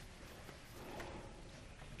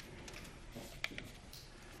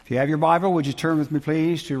If you have your Bible, would you turn with me,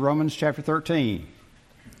 please, to Romans chapter 13.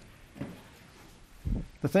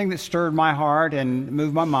 The thing that stirred my heart and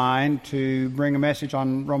moved my mind to bring a message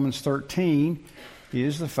on Romans 13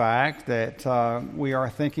 is the fact that we are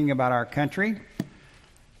thinking about our country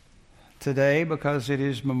today because it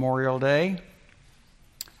is Memorial Day,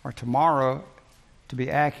 or tomorrow, to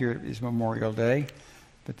be accurate, is Memorial Day,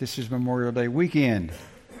 but this is Memorial Day weekend.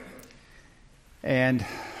 And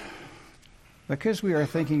because we are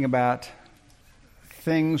thinking about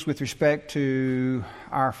things with respect to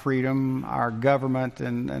our freedom, our government,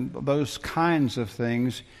 and those kinds of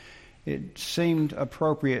things, it seemed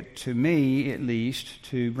appropriate to me, at least,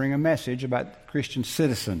 to bring a message about Christian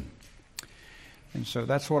citizen. And so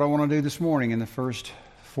that's what I want to do this morning in the first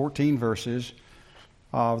 14 verses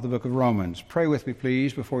of the book of Romans. Pray with me,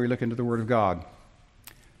 please, before we look into the Word of God.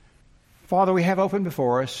 Father, we have open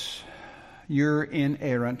before us your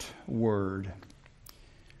inerrant Word.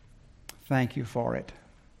 Thank you for it.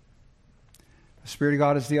 The Spirit of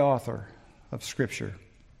God is the author of Scripture.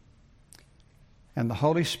 And the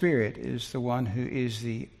Holy Spirit is the one who is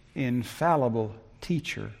the infallible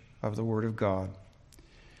teacher of the Word of God.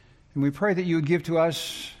 And we pray that you would give to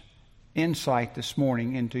us insight this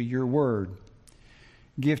morning into your Word.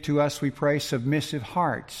 Give to us, we pray, submissive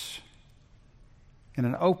hearts and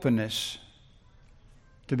an openness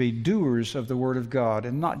to be doers of the Word of God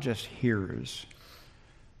and not just hearers.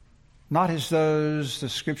 Not as those the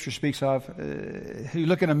Scripture speaks of who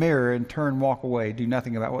look in a mirror and turn and walk away, do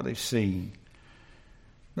nothing about what they've seen.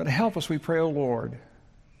 But help us, we pray, O Lord,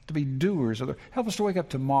 to be doers. Help us to wake up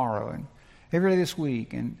tomorrow and every day this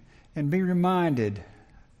week and be reminded,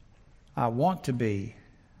 I want to be.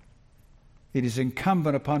 It is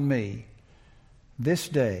incumbent upon me this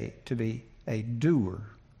day to be a doer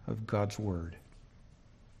of God's Word.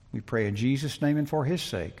 We pray in Jesus' name and for His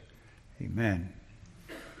sake. Amen.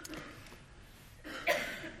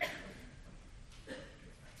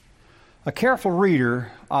 A careful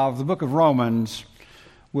reader of the book of Romans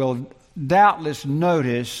will doubtless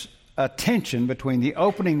notice a tension between the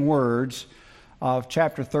opening words of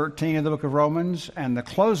chapter 13 of the book of Romans and the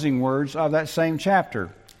closing words of that same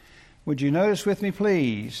chapter. Would you notice with me,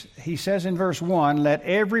 please? He says in verse 1, let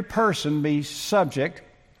every person be subject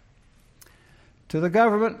to the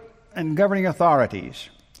government and governing authorities.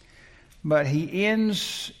 But he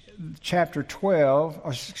ends chapter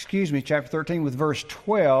 13 with verse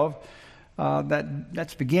 12.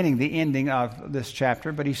 That's beginning the ending of this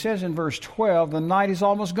chapter. But he says in verse 12, the night is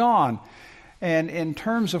almost gone. And in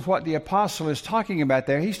terms of what the apostle is talking about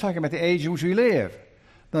there, he's talking about the age in which we live.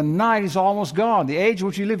 The night is almost gone. The age in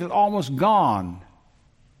which we live is almost gone.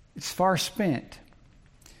 It's far spent.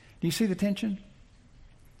 Do you see the tension?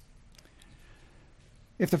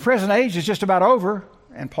 If the present age is just about over,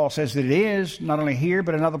 and Paul says that it is, not only here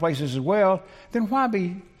but in other places as well, then why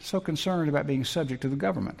be so concerned about being subject to the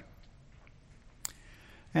government?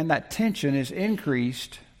 And that tension is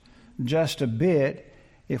increased just a bit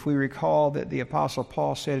if we recall that the Apostle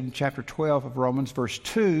Paul said in chapter 12 of Romans, verse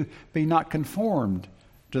 2, be not conformed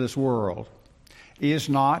to this world. Is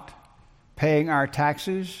not paying our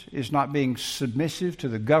taxes, is not being submissive to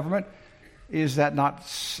the government, is that not,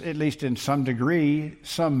 at least in some degree,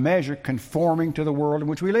 some measure, conforming to the world in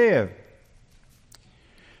which we live?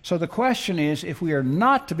 So the question is, if we are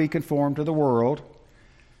not to be conformed to the world,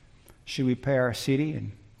 should we pay our city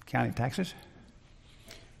and county taxes?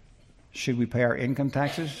 Should we pay our income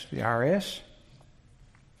taxes, the IRS?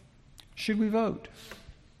 Should we vote?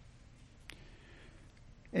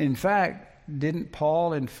 In fact, didn't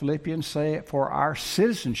Paul in Philippians say, for our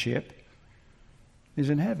citizenship is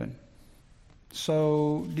in heaven?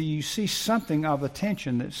 So do you see something of the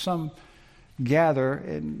tension that some gather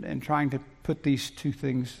in trying to put these two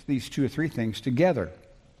or three things together?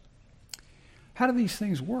 How do these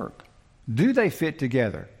things work? Do they fit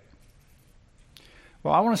together?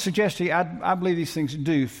 Well, I want to suggest to you, I believe these things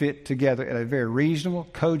do fit together in a very reasonable,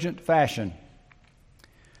 cogent fashion.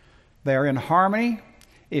 They are in harmony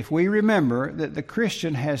if we remember that the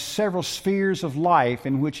Christian has several spheres of life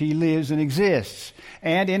in which he lives and exists,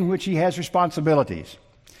 and in which he has responsibilities.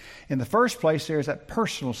 In the first place, there is that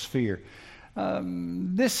personal sphere.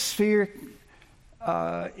 This sphere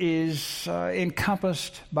is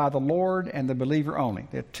encompassed by the Lord and the believer only.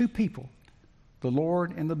 There are two people, the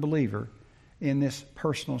Lord and the believer, in this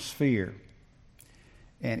personal sphere.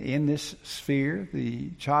 And in this sphere,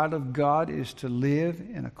 the child of God is to live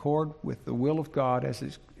in accord with the will of God as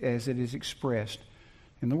it is expressed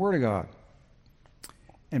in the Word of God.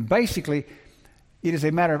 And basically, it is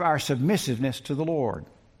a matter of our submissiveness to the Lord,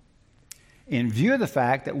 in view of the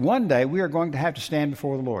fact that one day we are going to have to stand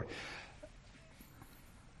before the Lord.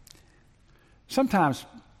 Sometimes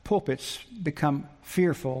pulpits become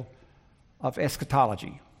fearful of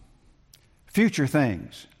eschatology, future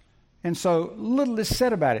things. And so little is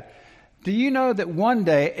said about it. Do you know that one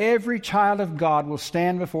day every child of God will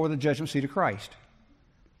stand before the judgment seat of Christ?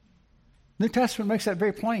 The New Testament makes that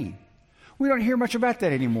very plain. We don't hear much about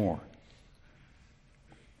that anymore.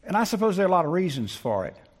 And I suppose there are a lot of reasons for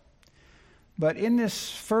it. But in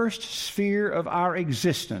this first sphere of our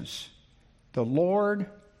existence, the Lord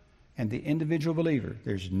and the individual believer,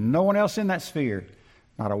 there's no one else in that sphere.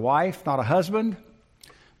 Not a wife, not a husband,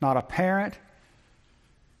 not a parent,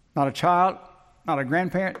 not a child, not a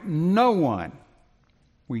grandparent, no one.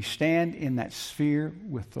 We stand in that sphere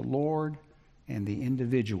with the Lord and the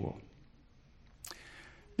individual.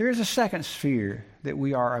 There is a second sphere that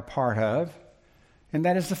we are a part of, and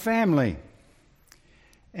that is the family.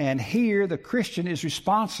 And here the Christian is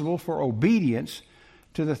responsible for obedience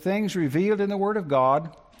to the things revealed in the Word of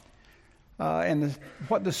God and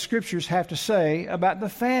what the Scriptures have to say about the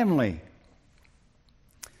family.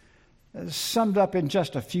 Summed up in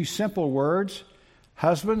just a few simple words: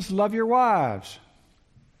 husbands, love your wives.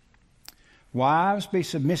 Wives, be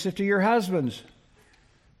submissive to your husbands.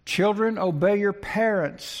 Children, obey your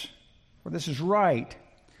parents, for this is right.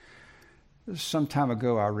 Some time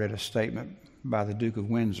ago, I read a statement by the Duke of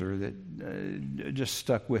Windsor that just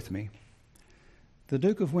stuck with me. The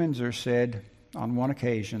Duke of Windsor said on one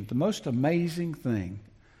occasion, the most amazing thing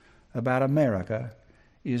about America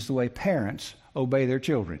is the way parents obey their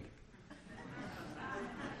children.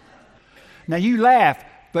 Now, you laugh,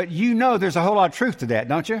 but you know there's a whole lot of truth to that,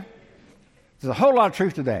 don't you? There's a whole lot of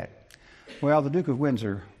truth to that. Well, the Duke of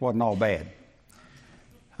Windsor wasn't all bad.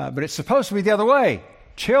 But it's supposed to be the other way.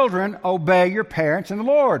 Children, obey your parents in the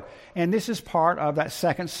Lord. And this is part of that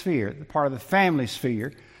second sphere, part of the family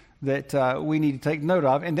sphere that we need to take note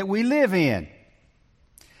of and that we live in.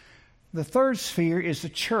 The third sphere is the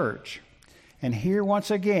church. And here,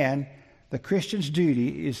 once again, the Christian's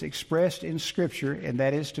duty is expressed in Scripture, and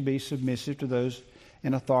that is to be submissive to those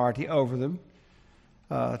in authority over them,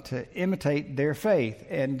 to imitate their faith.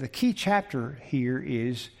 And the key chapter here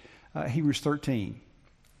is Hebrews 13.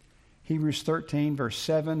 Hebrews 13, verse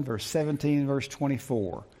 7, verse 17, and verse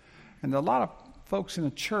 24. And there are a lot of folks in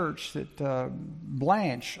the church that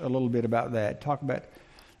blanch a little bit about that, talk about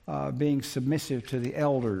being submissive to the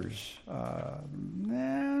elders. I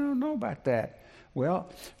don't know about that. Well,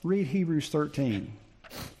 read Hebrews 13,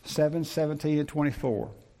 7, 17, and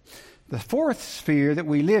 24. The fourth sphere that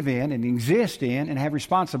we live in and exist in and have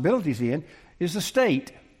responsibilities in is the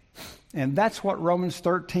state. And that's what Romans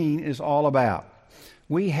 13 is all about.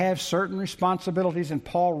 We have certain responsibilities, and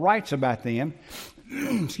Paul writes about them,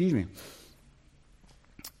 excuse me,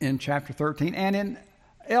 in chapter 13 and in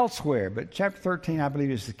elsewhere. But chapter 13, I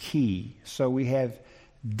believe, is the key. So we have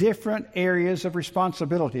different areas of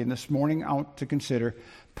responsibility. And this morning I want to consider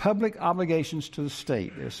public obligations to the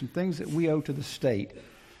state. There's some things that we owe to the state.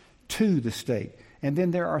 And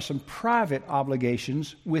then there are some private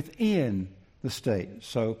obligations within the state.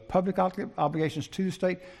 So public obligations to the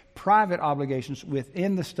state, private obligations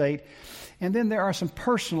within the state, and then there are some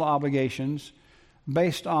personal obligations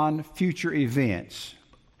based on future events.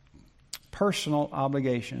 Personal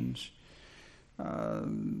obligations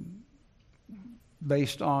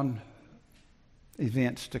based on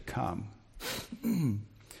events to come.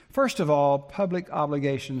 First of all, public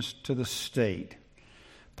obligations to the state.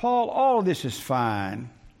 Paul, all of this is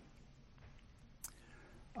fine.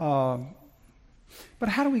 But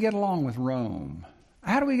how do we get along with Rome?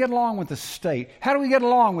 How do we get along with the state? How do we get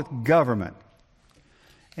along with government?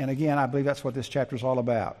 And again, I believe that's what this chapter is all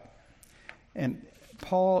about. And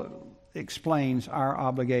Paul explains our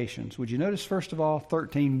obligations. Would you notice, first of all,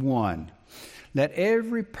 13:1? Let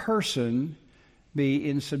every person be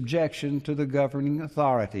in subjection to the governing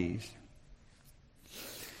authorities.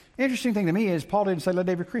 Interesting thing to me is Paul didn't say let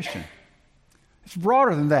every Christian. It's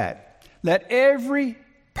broader than that. Let every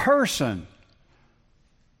person,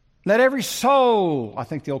 let every soul, I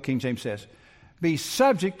think the old King James says, be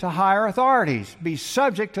subject to higher authorities, be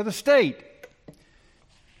subject to the state.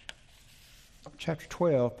 Chapter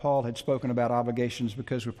 12, Paul had spoken about obligations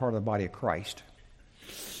because we're part of the body of Christ.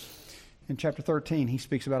 In chapter 13, he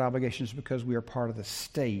speaks about obligations because we are part of the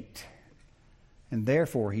state. And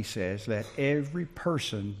therefore, he says, let every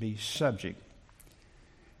person be subject.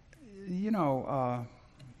 You know,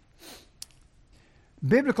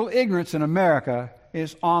 biblical ignorance in America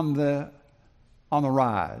is on the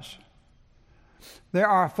rise. There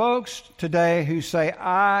are folks today who say,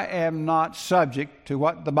 I am not subject to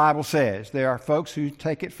what the Bible says. There are folks who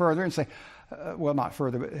take it further and say, well, not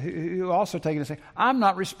further, but who also take it and say, I'm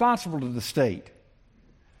not responsible to the state.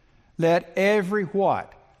 Let every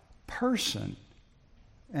what? Person.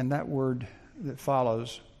 And that word that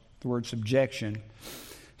follows, the word subjection,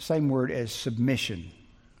 same word as submission.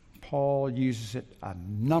 Paul uses it a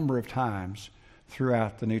number of times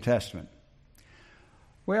throughout the New Testament.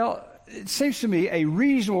 Well, it seems to me a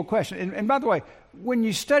reasonable question. And by the way, when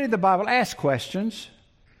you study the Bible, ask questions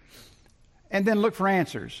and then look for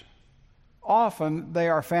answers. Often they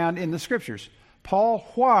are found in the Scriptures. Paul,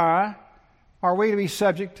 why are we to be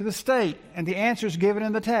subject to the state? And the answer is given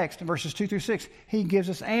in the text, in verses 2 through 6. He gives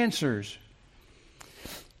us answers.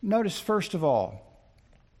 Notice, first of all,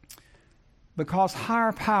 because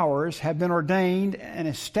higher powers have been ordained and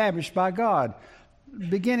established by God.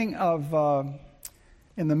 Beginning of,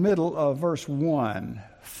 in the middle of verse 1,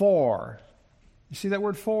 for. You see that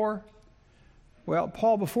word for? Well,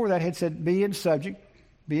 Paul before that had said, be in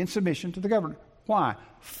submission to the government. Why?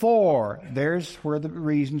 For, there's where the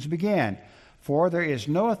reasons begin. For there is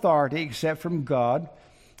no authority except from God,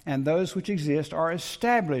 and those which exist are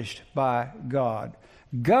established by God.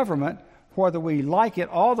 Government, whether we like it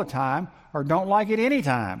all the time or don't like it any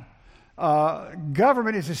time,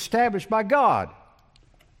 government is established by God.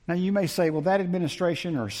 Now you may say, well, that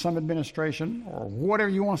administration or some administration or whatever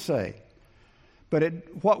you want to say. But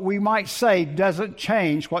what we might say doesn't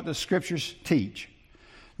change what the Scriptures teach.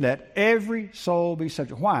 Let every soul be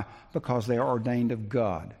subject. Why? Because they are ordained of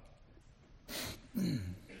God.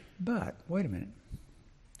 But, wait a minute.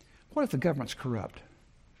 What if the government's corrupt?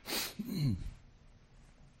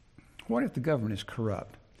 What if the government is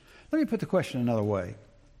corrupt? Let me put the question another way.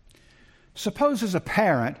 Suppose as a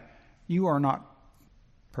parent, you are not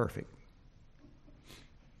perfect.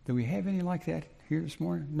 Do we have any like that here this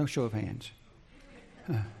morning? No show of hands.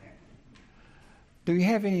 Do we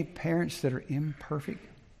have any parents that are imperfect?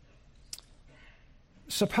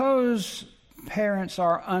 Suppose parents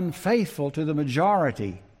are unfaithful to the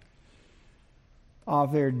majority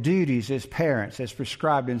of their duties as parents, as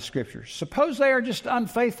prescribed in Scripture. Suppose they are just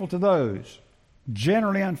unfaithful to those,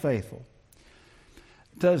 generally unfaithful.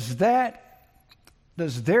 Does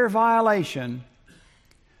their violation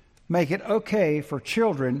make it okay for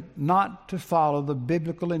children not to follow the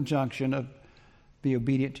biblical injunction of be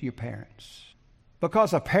obedient to your parents?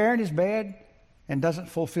 Because a parent is bad and doesn't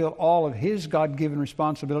fulfill all of his God-given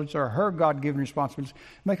responsibilities or her God-given responsibilities,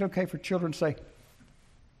 make it okay for children to say,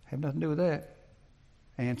 have nothing to do with that.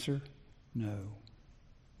 Answer, no.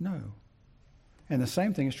 No. And the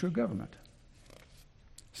same thing is true of government.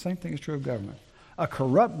 Same thing is true of government. A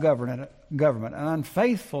corrupt government, an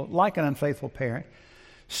unfaithful parent,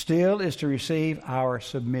 still is to receive our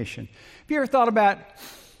submission. Have you ever thought about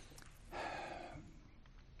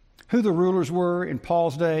who the rulers were in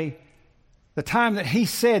Paul's day? The time that he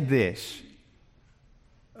said this.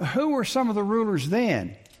 Who were some of the rulers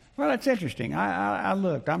then? Well, that's interesting. I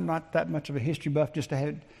looked. I'm not that much of a history buff just to have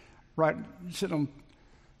it right sitting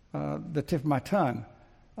on the tip of my tongue.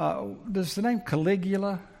 Does the name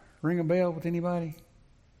Caligula ring a bell with anybody?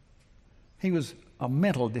 He was a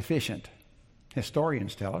mental deficient,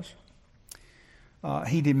 historians tell us.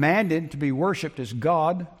 He demanded to be worshipped as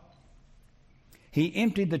God. He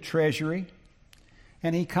emptied the treasury,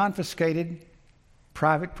 and he confiscated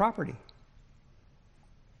private property.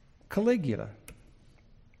 Caligula.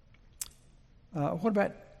 What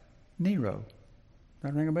about Nero? Does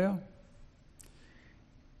that ring a bell?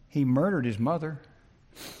 He murdered his mother,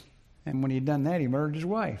 and when he'd done that, he murdered his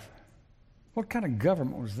wife. What kind of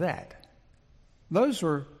government was that? Those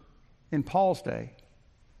were in Paul's day.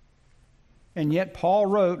 And yet Paul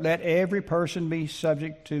wrote, let every person be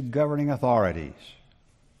subject to governing authorities.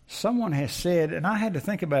 Someone has said, and I had to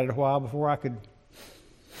think about it a while before I could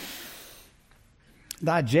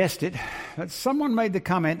digest it, but someone made the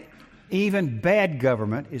comment, even bad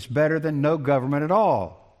government is better than no government at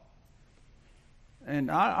all.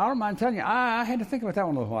 And I don't mind telling you, I had to think about that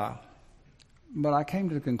one a little while. But I came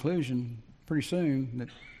to the conclusion pretty soon that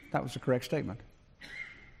that was the correct statement.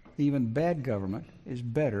 Even bad government is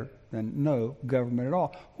better than no government at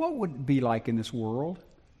all. What would it be like in this world?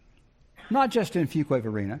 Not just in Fuquay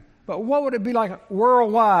Arena, but what would it be like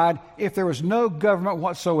worldwide if there was no government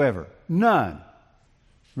whatsoever? None.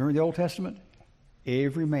 Remember the Old Testament?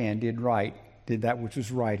 Every man did that which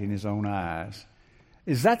was right in his own eyes.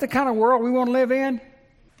 Is that the kind of world we want to live in?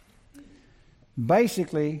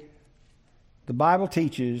 Basically, the Bible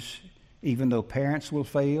teaches, even though parents will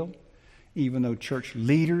fail, even though church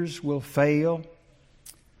leaders will fail,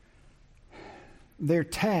 their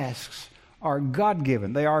tasks are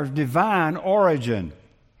God-given. They are of divine origin.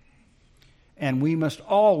 And we must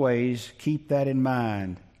always keep that in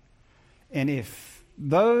mind. And if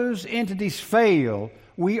those entities fail,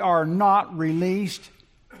 we are not released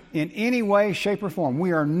in any way, shape, or form.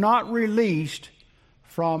 We are not released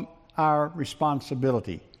from our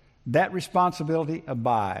responsibility. That responsibility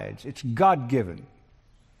abides. It's God-given.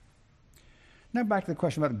 Now back to the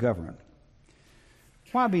question about the government.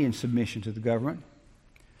 Why be in submission to the government?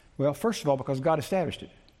 Well, first of all, because God established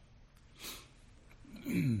it.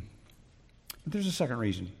 But there's a second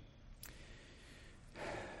reason.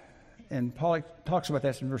 And Paul talks about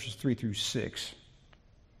that in verses 3 through 6.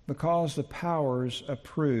 Because the powers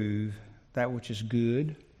approve that which is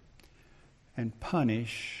good and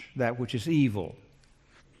punish that which is evil.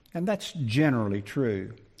 And that's generally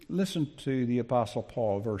true. Listen to the Apostle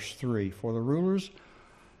Paul, verse 3. For the rulers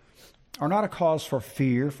are not a cause for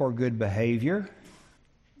fear for good behavior,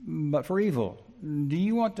 but for evil. Do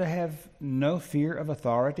you want to have no fear of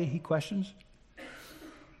authority? He questions.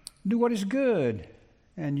 Do what is good,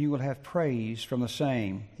 and you will have praise from the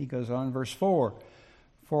same. He goes on in verse 4.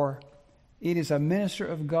 For it is a minister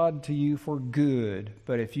of God to you for good,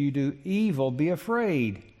 but if you do evil, be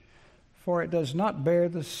afraid, for it does not bear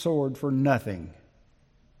the sword for nothing.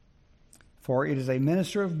 For it is a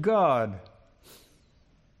minister of God,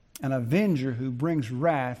 an avenger who brings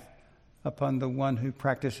wrath upon the one who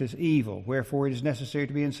practices evil. Wherefore it is necessary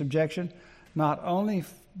to be in subjection, not only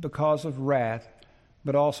because of wrath,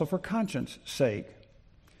 but also for conscience' sake.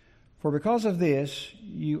 For because of this,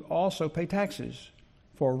 you also pay taxes.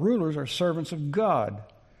 For rulers are servants of God,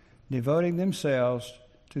 devoting themselves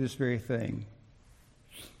to this very thing.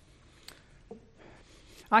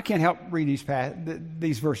 I can't help read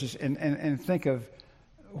these verses and think of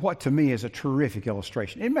what to me is a terrific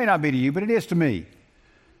illustration. It may not be to you, but it is to me.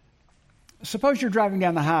 Suppose you're driving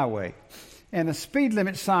down the highway and the speed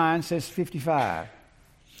limit sign says 55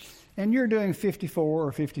 and you're doing 54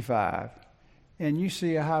 or 55 and you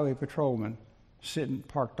see a highway patrolman sitting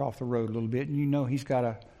parked off the road a little bit and you know he's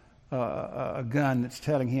got a gun that's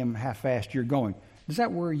telling him how fast you're going. Does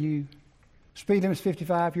that worry you? Speed limit's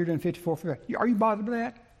 55, you're doing 54, 55. Are you bothered by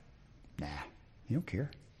that? Nah, you don't care.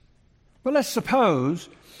 But let's suppose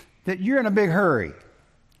that you're in a big hurry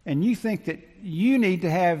and you think that you need to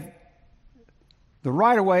have the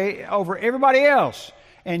right of way over everybody else,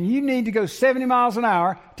 and you need to go 70 miles an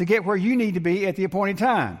hour to get where you need to be at the appointed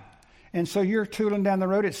time. And so you're tooling down the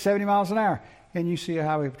road at 70 miles an hour, and you see a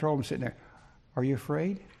highway patrolman sitting there. Are you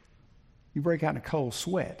afraid? You break out in a cold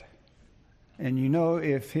sweat. And you know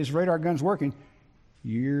if his radar gun's working,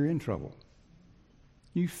 you're in trouble.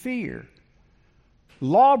 You fear.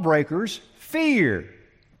 Lawbreakers fear.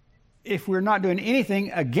 If we're not doing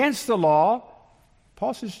anything against the law,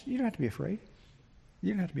 Paul says, you don't have to be afraid.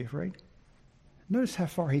 You don't have to be afraid. Notice how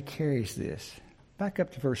far he carries this. Back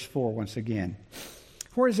up to verse 4 once again.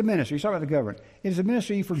 For it is a ministry. He's talking about the government. It is a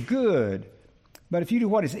ministry for good. But if you do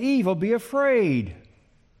what is evil, be afraid.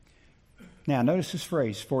 Now, notice this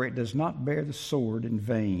phrase, for it does not bear the sword in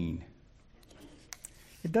vain.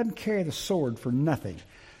 It doesn't carry the sword for nothing.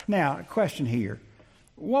 Now, a question here.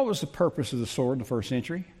 What was the purpose of the sword in the first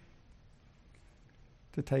century?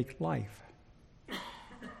 To take life.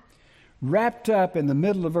 Wrapped up in the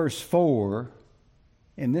middle of verse 4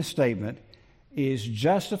 in this statement is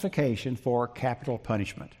justification for capital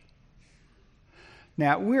punishment.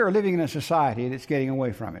 Now, we are living in a society that's getting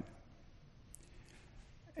away from it.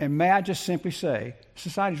 And may I just simply say,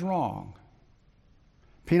 society's wrong.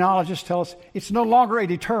 Penologists tell us it's no longer a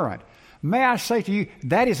deterrent. May I say to you,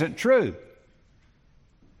 that isn't true.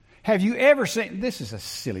 Have you ever seen, this is a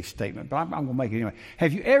silly statement, but I'm going to make it anyway.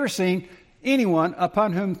 Have you ever seen anyone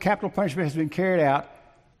upon whom capital punishment has been carried out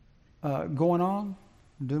going on,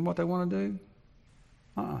 doing what they want to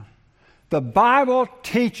do? The Bible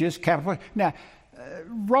teaches capital punishment. Now,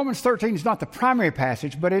 Romans 13 is not the primary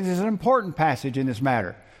passage, but it is an important passage in this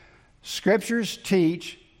matter. Scriptures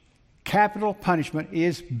teach capital punishment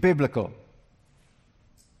is biblical.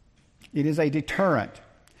 It is a deterrent.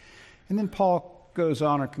 And then Paul goes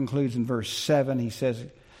on and concludes in verse 7. He says,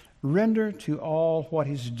 render to all what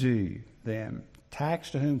is due them.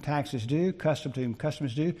 Tax to whom tax is due, custom to whom custom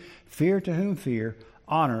is due, fear to whom fear,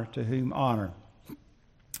 honor to whom honor.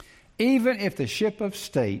 Even if the ship of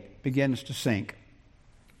state begins to sink,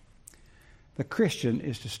 the Christian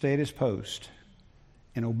is to stay at his post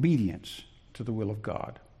in obedience to the will of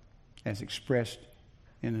God, as expressed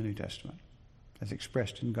in the New Testament, as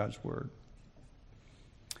expressed in God's Word.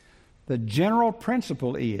 The general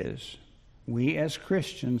principle is we as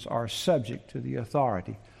Christians are subject to the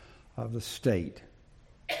authority of the state.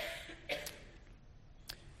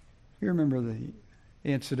 You remember the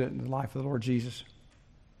incident in the life of the Lord Jesus?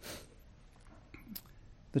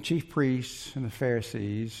 The chief priests and the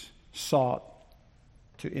Pharisees sought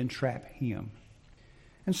to entrap him.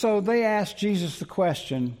 And so they asked Jesus the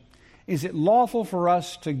question, is it lawful for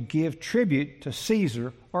us to give tribute to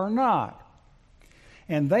Caesar or not?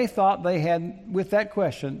 And they thought they had, with that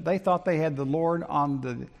question, they thought they had the Lord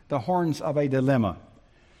on the horns of a dilemma.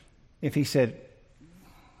 If he said,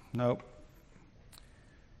 nope,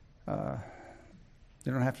 they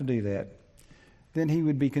don't have to do that, then he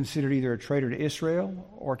would be considered either a traitor to Israel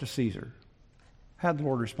or to Caesar. How did the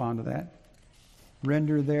Lord respond to that?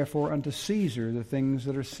 Render therefore unto Caesar the things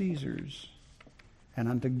that are Caesar's, and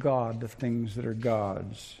unto God the things that are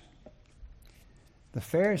God's. The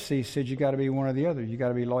Pharisees said you got to be one or the other. You got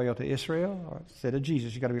to be loyal to Israel, or said of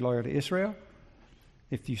Jesus, you got to be loyal to Israel.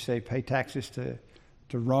 If you say pay taxes to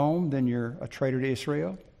Rome, then you're a traitor to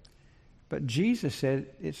Israel. But Jesus said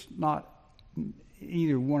it's not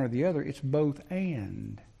either one or the other, it's both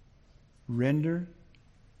and. Render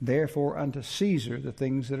therefore unto Caesar the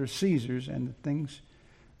things that are Caesar's, and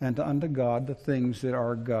unto God the things that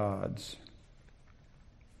are God's.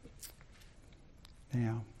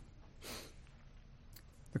 Now,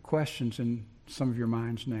 the questions in some of your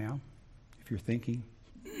minds now, if you're thinking,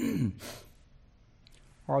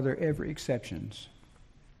 are there ever exceptions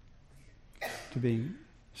to being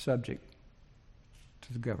subject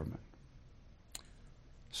to the government?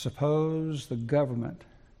 Suppose the government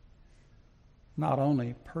not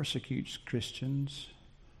only persecutes Christians,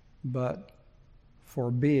 but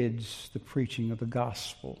forbids the preaching of the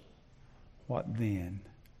gospel. What then?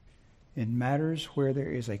 In matters where there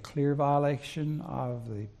is a clear violation of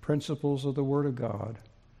the principles of the Word of God,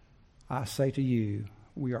 I say to you,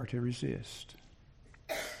 we are to resist.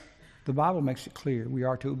 The Bible makes it clear we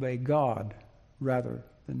are to obey God rather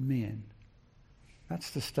than men.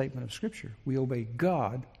 That's the statement of Scripture. We obey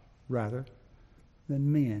God rather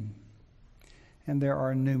than men. And there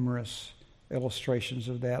are numerous illustrations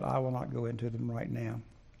of that. I will not go into them right now.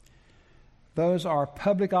 Those are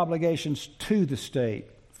public obligations to the state.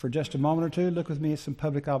 For just a moment or two, look with me at some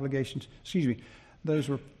public obligations. Those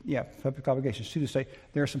were, public obligations to the state.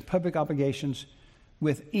 There are some public obligations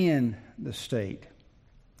within the state.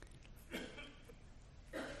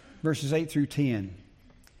 Verses 8 through 10.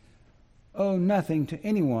 Owe nothing to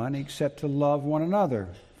anyone except to love one another,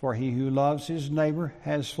 for he who loves his neighbor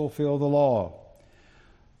has fulfilled the law.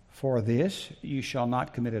 For this, you shall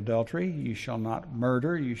not commit adultery, you shall not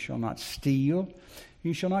murder, you shall not steal,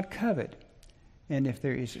 you shall not covet. And if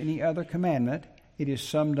there is any other commandment, it is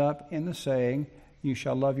summed up in the saying, you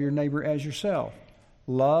shall love your neighbor as yourself.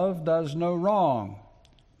 Love does no wrong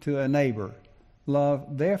to a neighbor.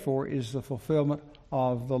 Love, therefore, is the fulfillment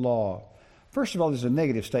of the law. First of all, there's a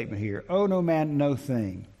negative statement here. Owe no man no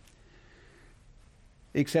thing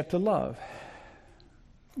except to love.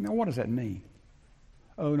 Now, what does that mean?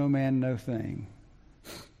 Owe no man no thing.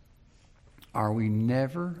 Are we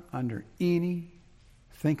never under any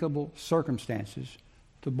thinkable circumstances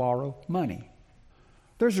to borrow money?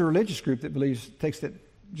 There's a religious group that takes it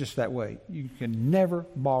just that way. You can never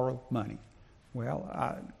borrow money. Well,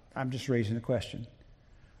 I'm just raising the question.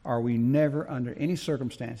 Are we never under any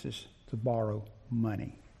circumstances to borrow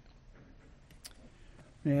money?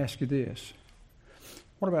 Let me ask you this.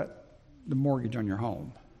 What about the mortgage on your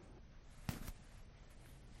home?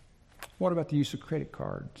 What about the use of credit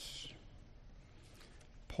cards?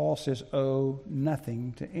 Paul says, owe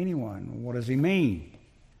nothing to anyone. What does he mean?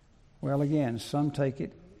 Well, again, some take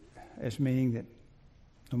it as meaning that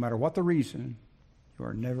no matter what the reason, you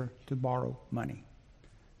are never to borrow money.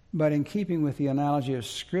 But in keeping with the analogy of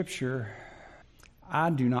Scripture,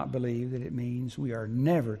 I do not believe that it means we are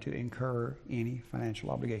never to incur any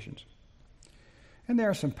financial obligations. And there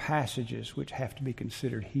are some passages which have to be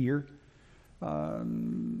considered here.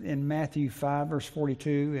 In Matthew 5, verse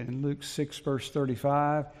 42, and in Luke 6, verse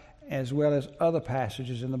 35, as well as other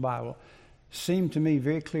passages in the Bible, seem to me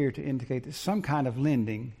very clear to indicate that some kind of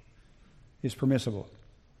lending is permissible.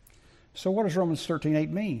 So what does Romans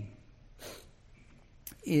 13:8 mean?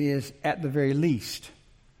 It is, at the very least,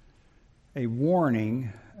 a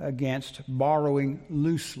warning against borrowing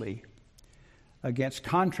loosely, against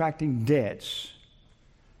contracting debts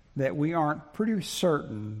that we aren't pretty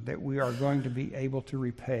certain that we are going to be able to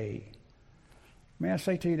repay. May I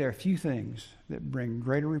say to you, there are few things that bring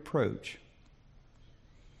greater reproach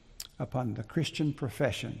upon the Christian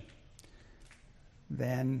profession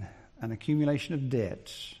than an accumulation of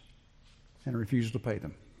debts and a refusal to pay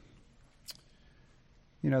them.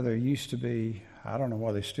 You know, there used to be, I don't know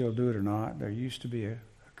whether they still do it or not, there used to be a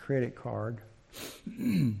credit card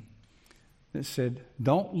that said,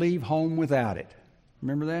 don't leave home without it.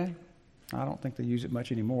 Remember that? I don't think they use it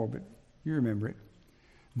much anymore, but you remember it.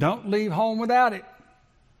 Don't leave home without it.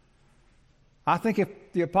 I think if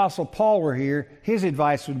the Apostle Paul were here, his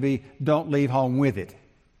advice would be, don't leave home with it.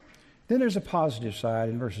 Then there's a positive side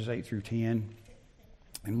in verses 8 through 10,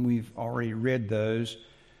 and we've already read those.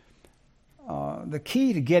 The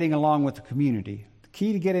key to getting along with the community, the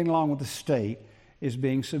key to getting along with the state, is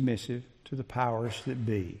being submissive to the powers that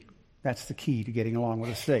be. That's the key to getting along with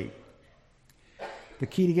the state. The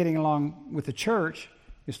key to getting along with the church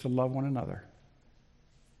is to love one another.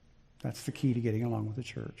 That's the key to getting along with the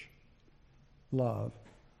church. Love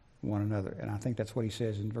one another. And I think that's what he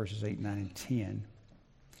says in verses 8, 9, and 10.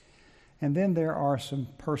 And then there are some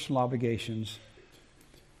personal obligations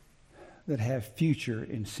that have future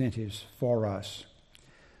incentives for us.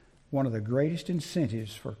 One of the greatest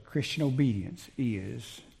incentives for Christian obedience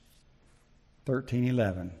is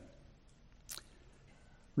 13:11.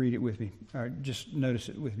 Read it with me, or just notice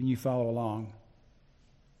it with me. You follow along.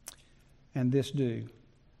 And this do,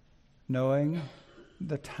 knowing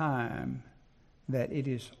the time that it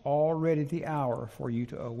is already the hour for you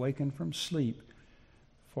to awaken from sleep,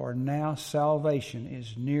 for now salvation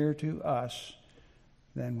is nearer to us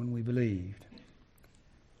than when we believed.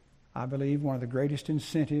 I believe one of the greatest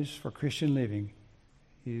incentives for Christian living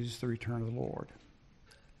is the return of the Lord.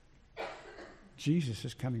 Jesus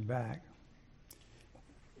is coming back.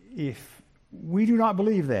 If we do not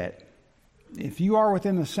believe that, if you are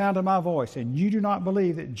within the sound of my voice and you do not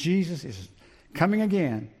believe that Jesus is coming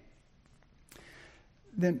again,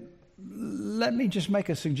 then let me just make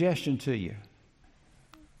a suggestion to you.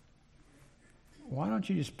 Why don't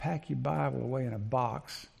you just pack your Bible away in a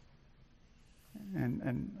box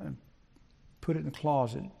and put it in the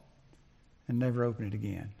closet and never open it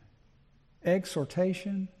again?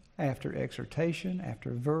 Exhortation after exhortation,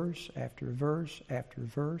 after verse, after verse, after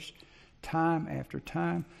verse, time after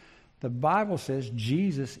time. The Bible says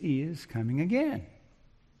Jesus is coming again.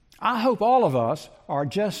 I hope all of us are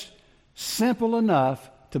just simple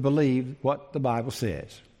enough to believe what the Bible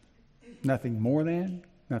says. Nothing more than,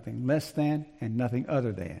 nothing less than, and nothing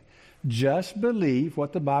other than. Just believe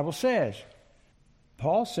what the Bible says.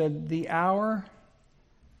 Paul said the hour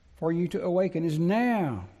for you to awaken is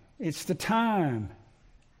now. It's the time.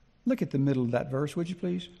 Look at the middle of that verse, would you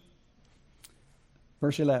please?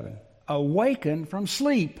 Verse 11. Awaken from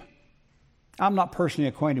sleep. I'm not personally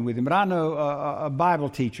acquainted with him, but I know a Bible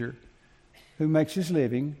teacher who makes his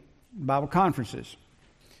living Bible conferences.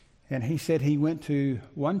 And he said he went to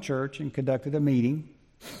one church and conducted a meeting.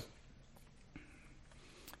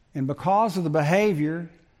 And because of the behavior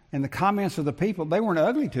and the comments of the people, they weren't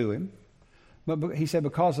ugly to him. But he said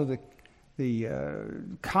because of the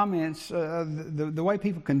comments, the way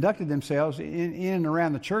people conducted themselves in and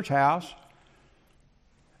around the church house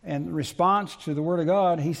and the response to the Word of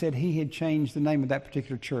God, he said he had changed the name of that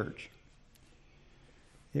particular church.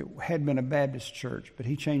 It had been a Baptist church, but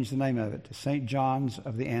he changed the name of it to St. John's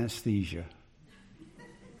of the Anesthesia.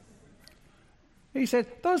 He said,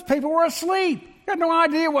 those people were asleep. They had no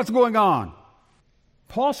idea what's going on.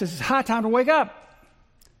 Paul says it's high time to wake up.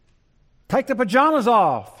 Take the pajamas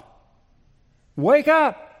off. Wake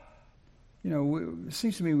up. You know, it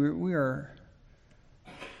seems to me we are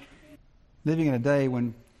living in a day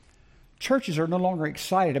when churches are no longer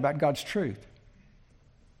excited about God's truth.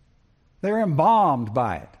 They're embalmed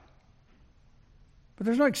by it. But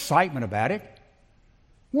there's no excitement about it.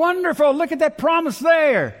 Wonderful, look at that promise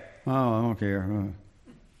there. Oh, I don't care.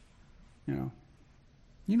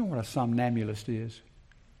 You know what a somnambulist is?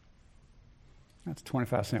 That's a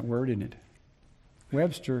 25-cent word, isn't it?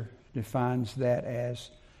 Webster defines that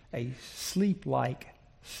as a sleep-like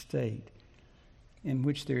state in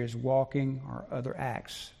which there is walking or other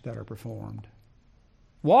acts that are performed.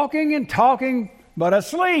 Walking and talking, but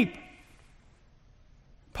asleep.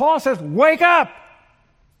 Paul says, wake up.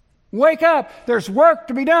 Wake up. There's work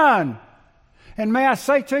to be done. And may I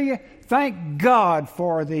say to you, thank God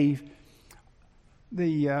for the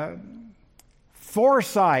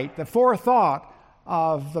foresight, the forethought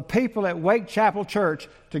of the people at Wake Chapel Church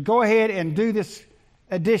to go ahead and do this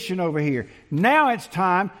addition over here. Now it's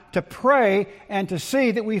time to pray and to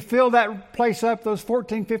see that we fill that place up, those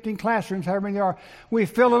 14, 15 classrooms, however many there are, we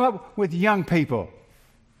fill them up with young people.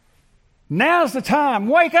 Now's the time.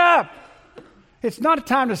 Wake up. It's not a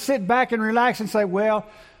time to sit back and relax and say, well,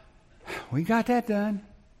 we got that done.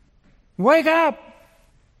 Wake up.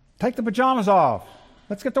 Take the pajamas off.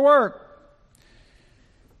 Let's get to work.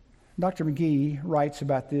 Dr. McGee writes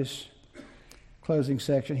about this closing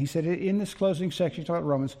section. He said, in this closing section, talking about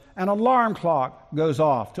Romans, an alarm clock goes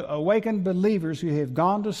off to awaken believers who have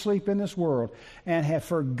gone to sleep in this world and have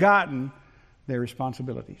forgotten their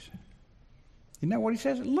responsibilities. Isn't that what he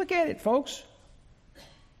says? Look at it, folks.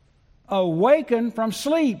 Awaken from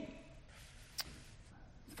sleep.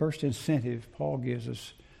 first incentive Paul gives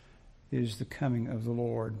us is the coming of the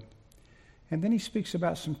Lord. And then he speaks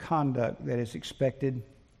about some conduct that is expected.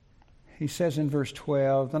 He says in verse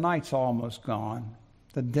 12, the night's almost gone.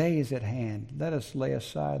 The day is at hand. Let us lay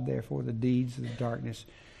aside, therefore, the deeds of darkness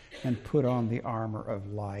and put on the armor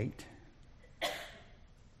of light.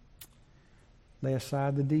 Lay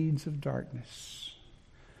aside the deeds of darkness.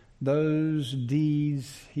 Those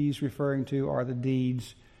deeds he's referring to are the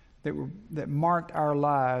deeds that marked our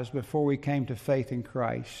lives before we came to faith in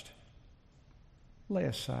Christ. Lay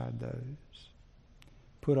aside those.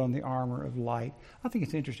 Put on the armor of light. I think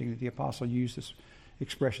it's interesting that the apostle used this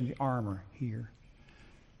expression, the armor, here.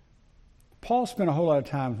 Paul spent a whole lot of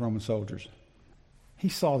time with Roman soldiers. He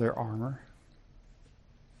saw their armor.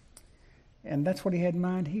 And that's what he had in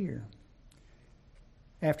mind here.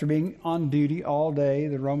 After being on duty all day,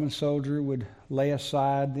 the Roman soldier would lay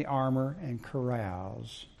aside the armor and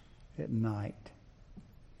carouse at night.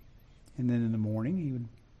 And then in the morning, he would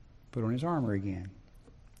put on his armor again.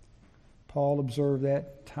 Paul observed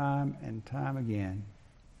that time and time again.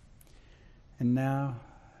 And now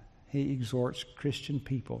he exhorts Christian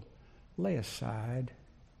people, lay aside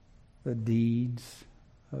the deeds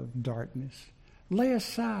of darkness. Lay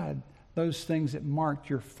aside those things that marked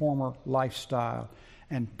your former lifestyle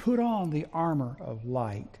and put on the armor of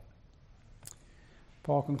light.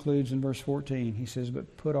 Paul concludes in verse 14. He says,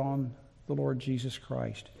 but put on the Lord Jesus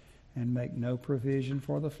Christ and make no provision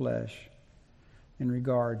for the flesh in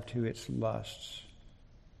regard to its lusts.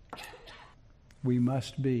 We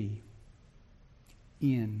must be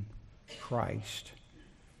in Christ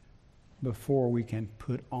before we can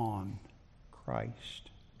put on Christ.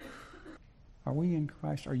 Are we in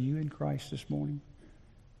Christ? Are you in Christ this morning?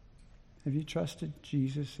 Have you trusted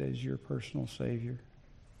Jesus as your personal Savior?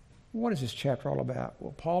 What is this chapter all about?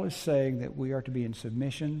 Well, Paul is saying that we are to be in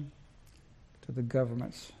submission to the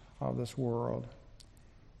governments of this world.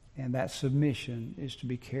 And that submission is to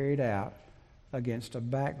be carried out against a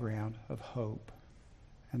background of hope.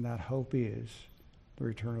 And that hope is the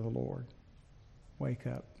return of the Lord. Wake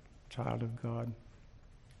up, child of God.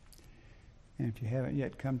 And if you haven't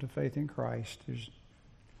yet come to faith in Christ, there's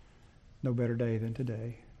no better day than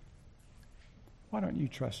today. Why don't you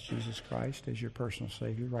trust Jesus Christ as your personal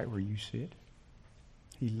Savior right where you sit?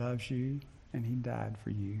 He loves you and He died for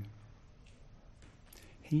you.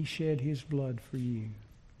 He shed His blood for you.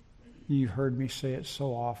 You've heard me say it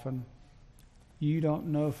so often. You don't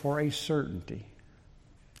know for a certainty.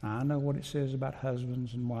 I know what it says about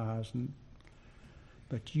husbands and wives,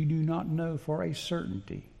 but you do not know for a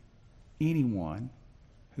certainty anyone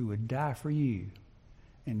who would die for you.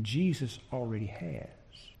 And Jesus already has.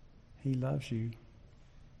 He loves you.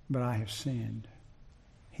 But I have sinned.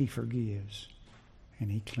 He forgives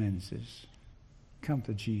and He cleanses. Come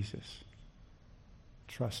to Jesus.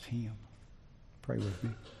 Trust Him. Pray with me.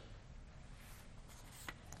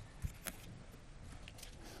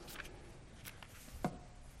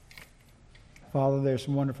 Father, there's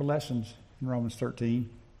some wonderful lessons in Romans 13.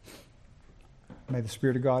 May the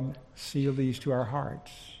Spirit of God seal these to our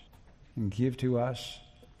hearts and give to us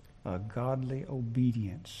a godly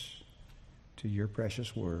obedience to your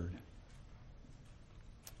precious word.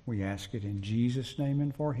 We ask it in Jesus' name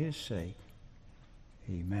and for His sake.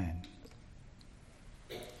 Amen.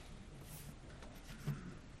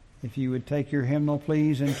 If you would take your hymnal,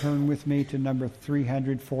 please, and turn with me to number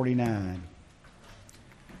 349.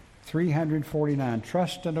 349.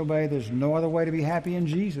 Trust and obey. There's no other way to be happy in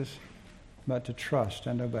Jesus but to trust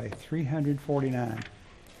and obey. 349.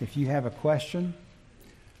 If you have a question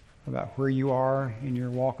about where you are in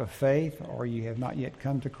your walk of faith, or you have not yet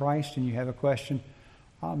come to Christ and you have a question,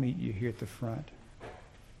 I'll meet you here at the front.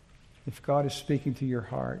 If God is speaking to your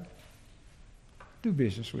heart, do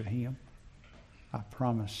business with Him. I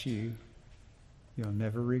promise you, you'll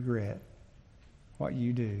never regret what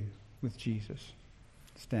you do with Jesus.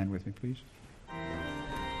 Stand with me, please.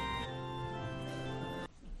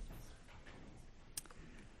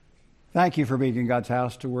 Thank you for being in God's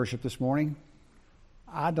house to worship this morning.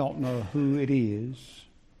 I don't know who it is,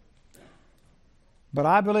 but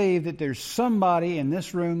I believe that there's somebody in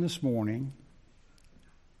this room this morning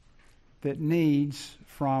that needs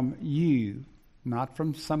from you, not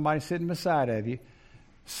from somebody sitting beside of you.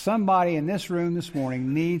 Somebody in this room this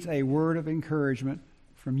morning needs a word of encouragement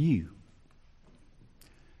from you.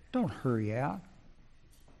 Don't hurry out.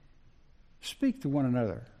 Speak to one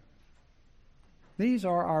another. These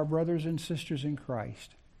are our brothers and sisters in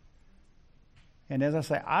Christ. And as I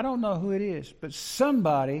say, I don't know who it is, but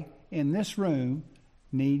somebody in this room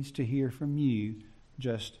needs to hear from you.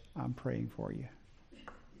 Just, I'm praying for you.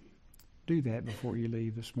 Do that before you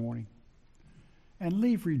leave this morning. and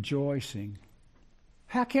leave rejoicing.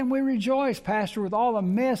 How can we rejoice, Pastor, with all the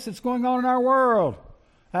mess that's going on in our world?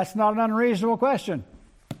 That's not an unreasonable question.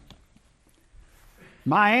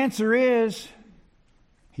 My answer is,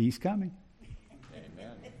 He's coming.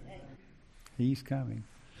 Amen. He's coming.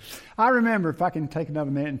 I remember, if I can take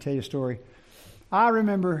another minute and tell you a story, I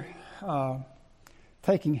remember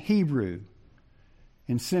taking Hebrew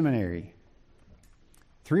in seminary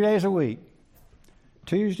 3 days a week,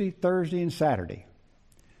 Tuesday, Thursday, and Saturday.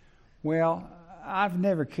 Well, I've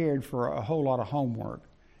never cared for a whole lot of homework,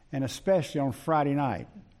 and especially on Friday night.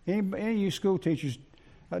 Any of you school teachers,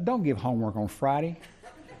 don't give homework on Friday.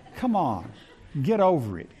 Come on, get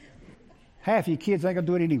over it. Half you kids ain't going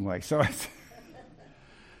to do it anyway. So,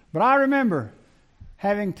 but I remember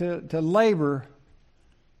having to labor.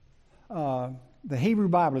 The Hebrew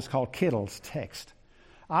Bible is called Kittle's text.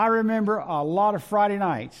 I remember a lot of Friday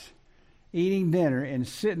nights eating dinner and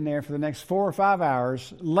sitting there for the next 4 or 5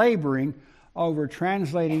 hours laboring over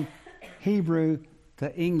translating Hebrew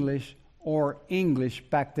to English or English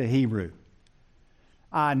back to Hebrew.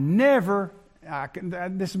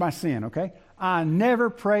 This is my sin, okay? I never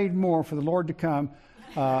prayed more for the Lord to come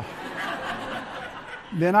than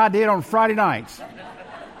I did on Friday nights.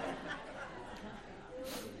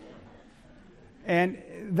 And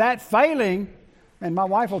that failing, and my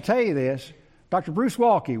wife will tell you this, Dr. Bruce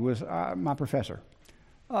Walke was my professor,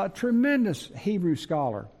 a tremendous Hebrew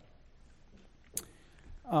scholar.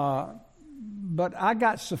 But I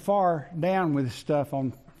got so far down with stuff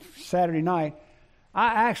on Saturday night,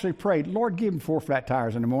 I actually prayed, Lord, give him 4 flat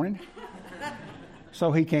tires in the morning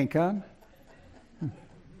so he can't come.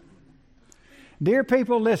 Dear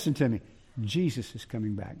people, listen to me. Jesus is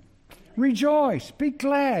coming back. Rejoice. Be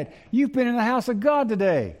glad. You've been in the house of God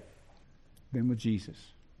today. Been with Jesus.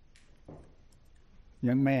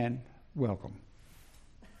 Young man, welcome.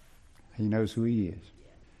 He knows who he is.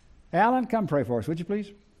 Alan, come pray for us, would you please?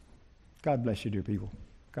 God bless you, dear people.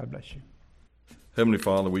 God bless you. Heavenly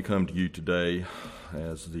Father, we come to you today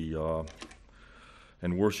as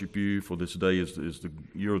and worship you, for this day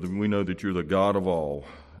we know that you're the God of all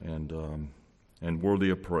and worthy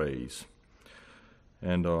of praise.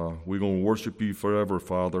 And we're going to worship you forever,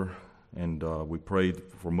 Father, and we pray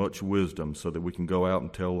for much wisdom so that we can go out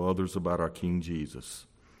and tell others about our King Jesus.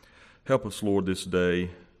 Help us, Lord, this day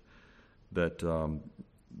that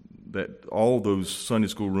all those Sunday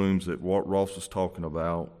school rooms that Ross was talking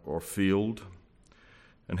about are filled.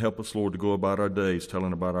 And help us, Lord, to go about our days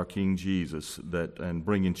telling about our King Jesus, and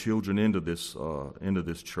bringing children into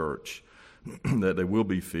this church, that they will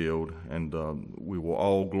be filled, and we will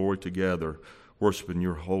all glory together, worshiping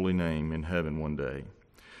your holy name in heaven one day.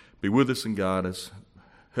 Be with us and guide us.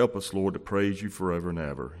 Help us, Lord, to praise you forever and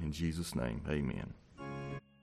ever. In Jesus' name, amen.